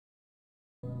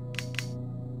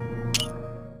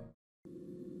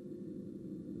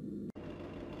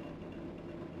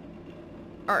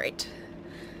Alright.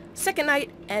 Second night,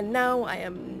 and now I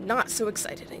am not so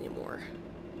excited anymore.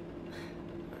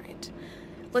 Alright.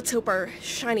 Let's hope our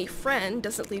shiny friend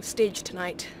doesn't leave stage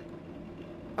tonight.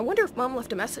 I wonder if Mom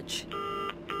left a message.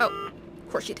 Oh, of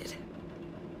course she did.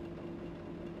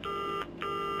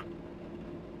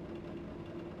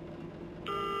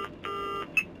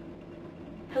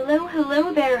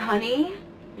 Hello there, honey.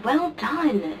 Well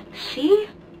done. See?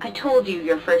 I told you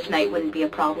your first night wouldn't be a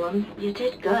problem. You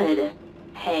did good.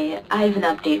 Hey, I have an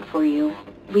update for you.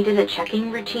 We did a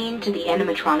checking routine to the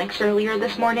animatronics earlier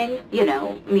this morning. You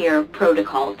know, mere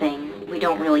protocol thing. We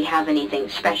don't really have anything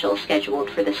special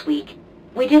scheduled for this week.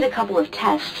 We did a couple of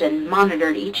tests and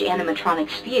monitored each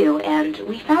animatronic's view, and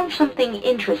we found something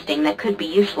interesting that could be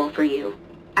useful for you.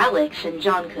 Alex and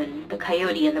John-kun, the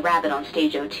coyote and the rabbit on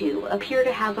stage 02, appear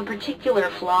to have a particular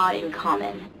flaw in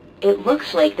common. It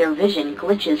looks like their vision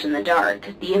glitches in the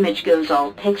dark. The image goes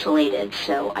all pixelated,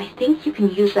 so I think you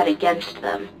can use that against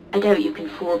them. I doubt you can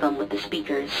fool them with the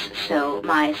speakers, so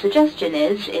my suggestion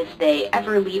is, if they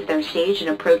ever leave their stage and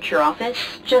approach your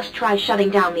office, just try shutting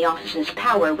down the office's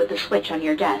power with the switch on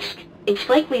your desk. It's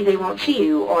likely they won't see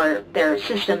you, or their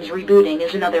system's rebooting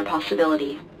is another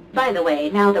possibility. By the way,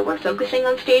 now that we're focusing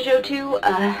on stage 02,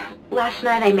 last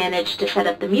night I managed to set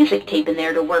up the music tape in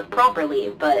there to work properly,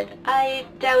 but I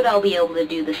doubt I'll be able to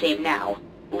do the same now.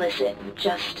 Listen,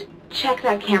 just check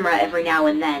that camera every now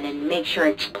and then and make sure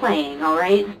it's playing,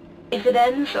 alright? If it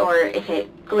ends, or if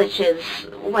it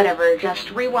glitches, whatever,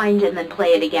 just rewind and then play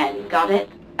it again, got it?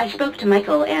 I spoke to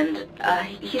Michael and,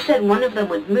 he said one of them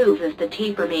would move if the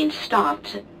tape remained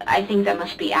stopped. I think that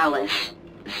must be Alice.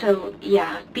 So,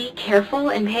 yeah, be careful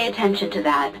and pay attention to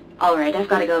that. Alright, I've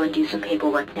got to go and do some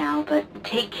paperwork now, but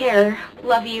take care.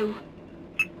 Love you.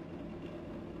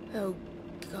 Oh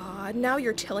god, now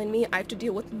you're telling me I have to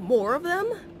deal with more of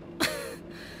them?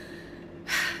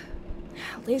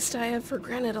 At least I have for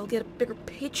granted I'll get a bigger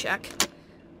paycheck.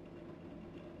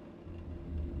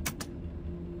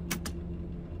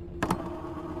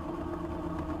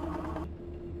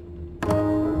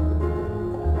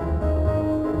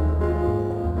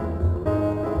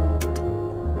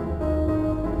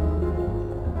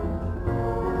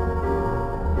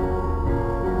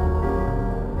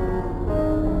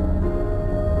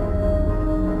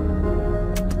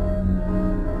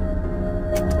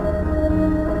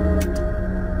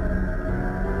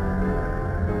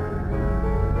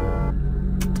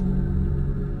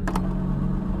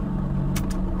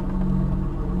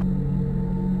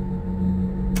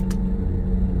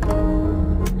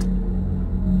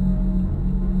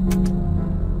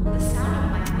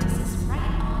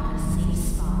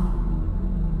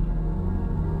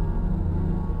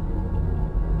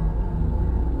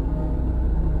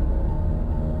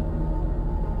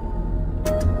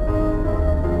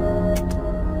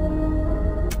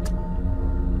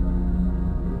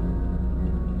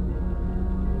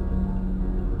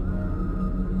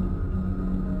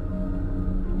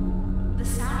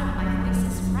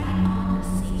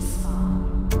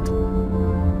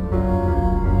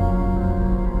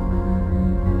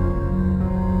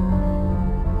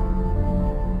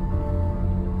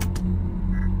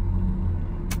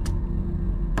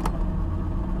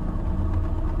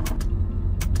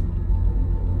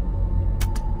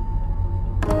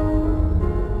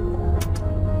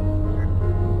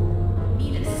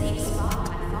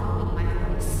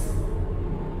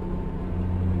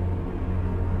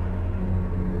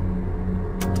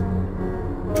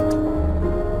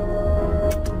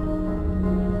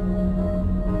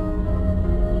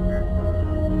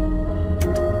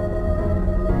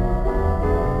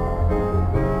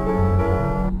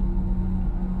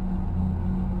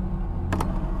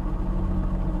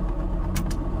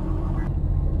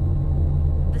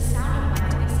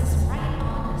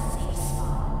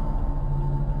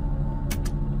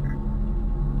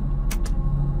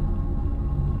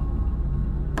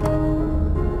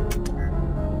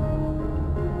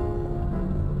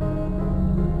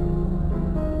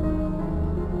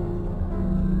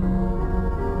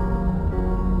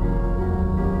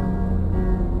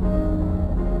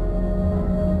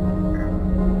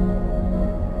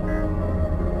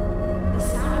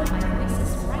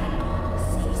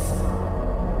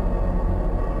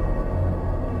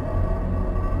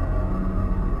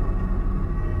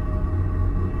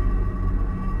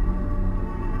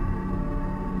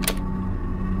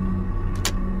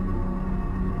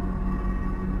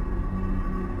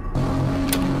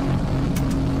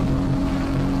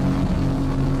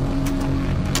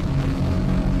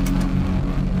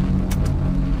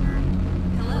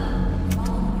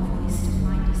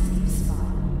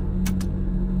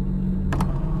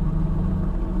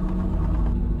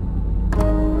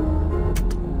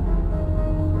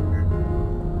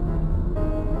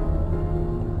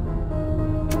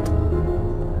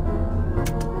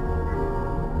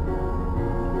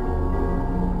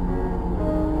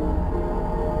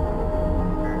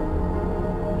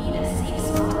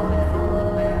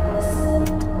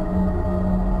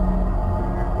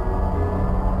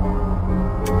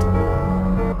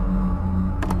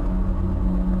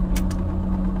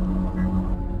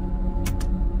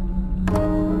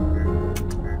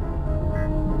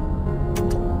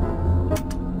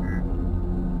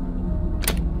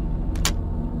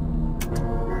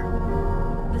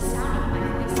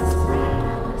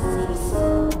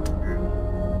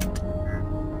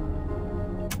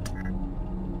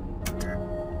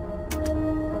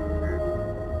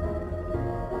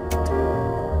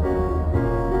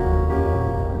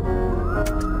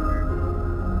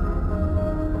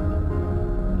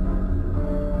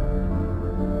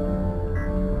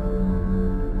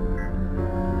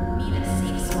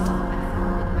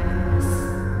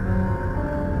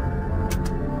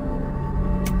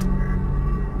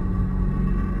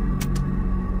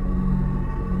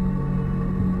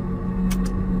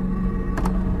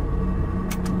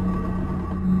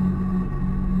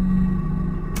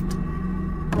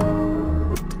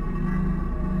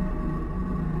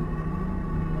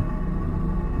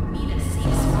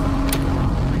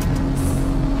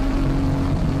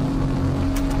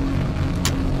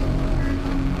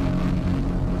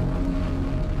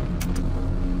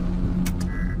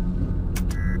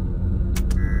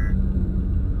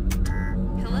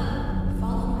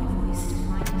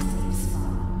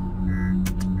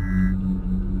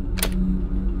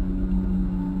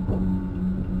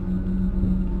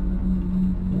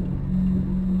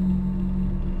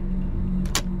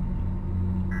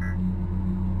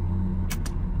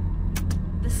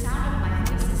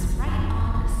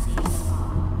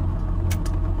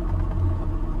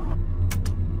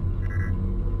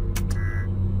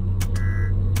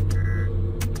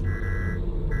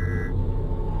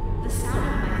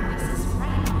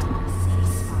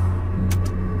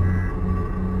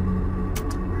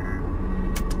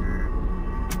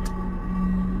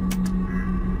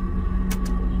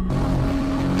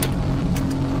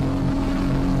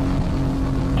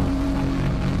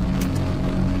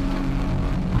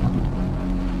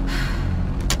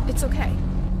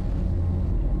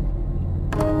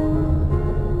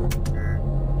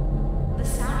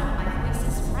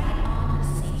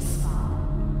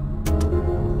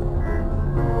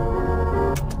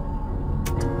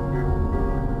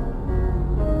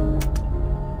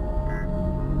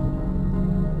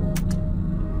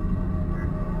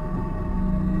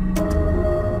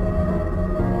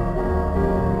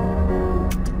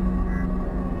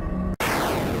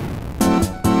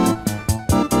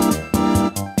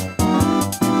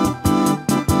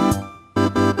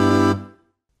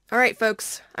 Alright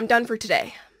folks, I'm done for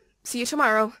today. See you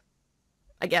tomorrow.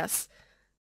 I guess.